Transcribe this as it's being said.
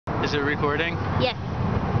Is it recording? Yes.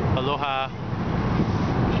 Aloha.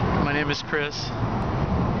 My name is Chris,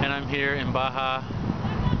 and I'm here in Baja,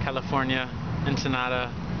 California,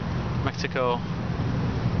 Ensenada, Mexico.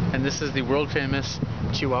 And this is the world-famous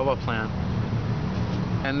Chihuahua plant.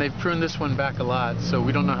 And they've pruned this one back a lot, so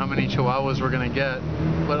we don't know how many Chihuahuas we're going to get.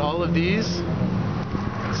 But all of these,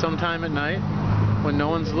 sometime at night, when no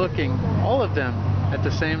one's looking, all of them at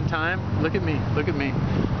the same time, look at me,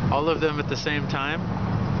 all of them at the same time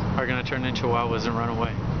are going to turn into Chihuahuas and run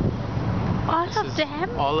away. All of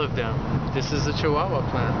them? All of them. This is the Chihuahua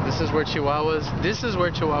plant. This is where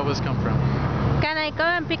Chihuahuas come from. Can I go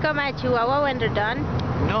and pick up my Chihuahua when they're done?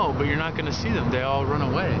 No, but you're not going to see them. They all run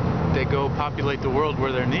away. They go populate the world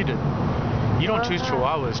where they're needed. You don't choose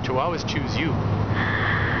Chihuahuas. Chihuahuas choose you.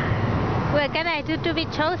 What can I do to be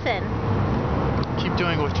chosen? Keep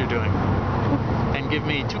doing what you're doing. And give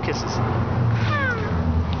me 2 kisses.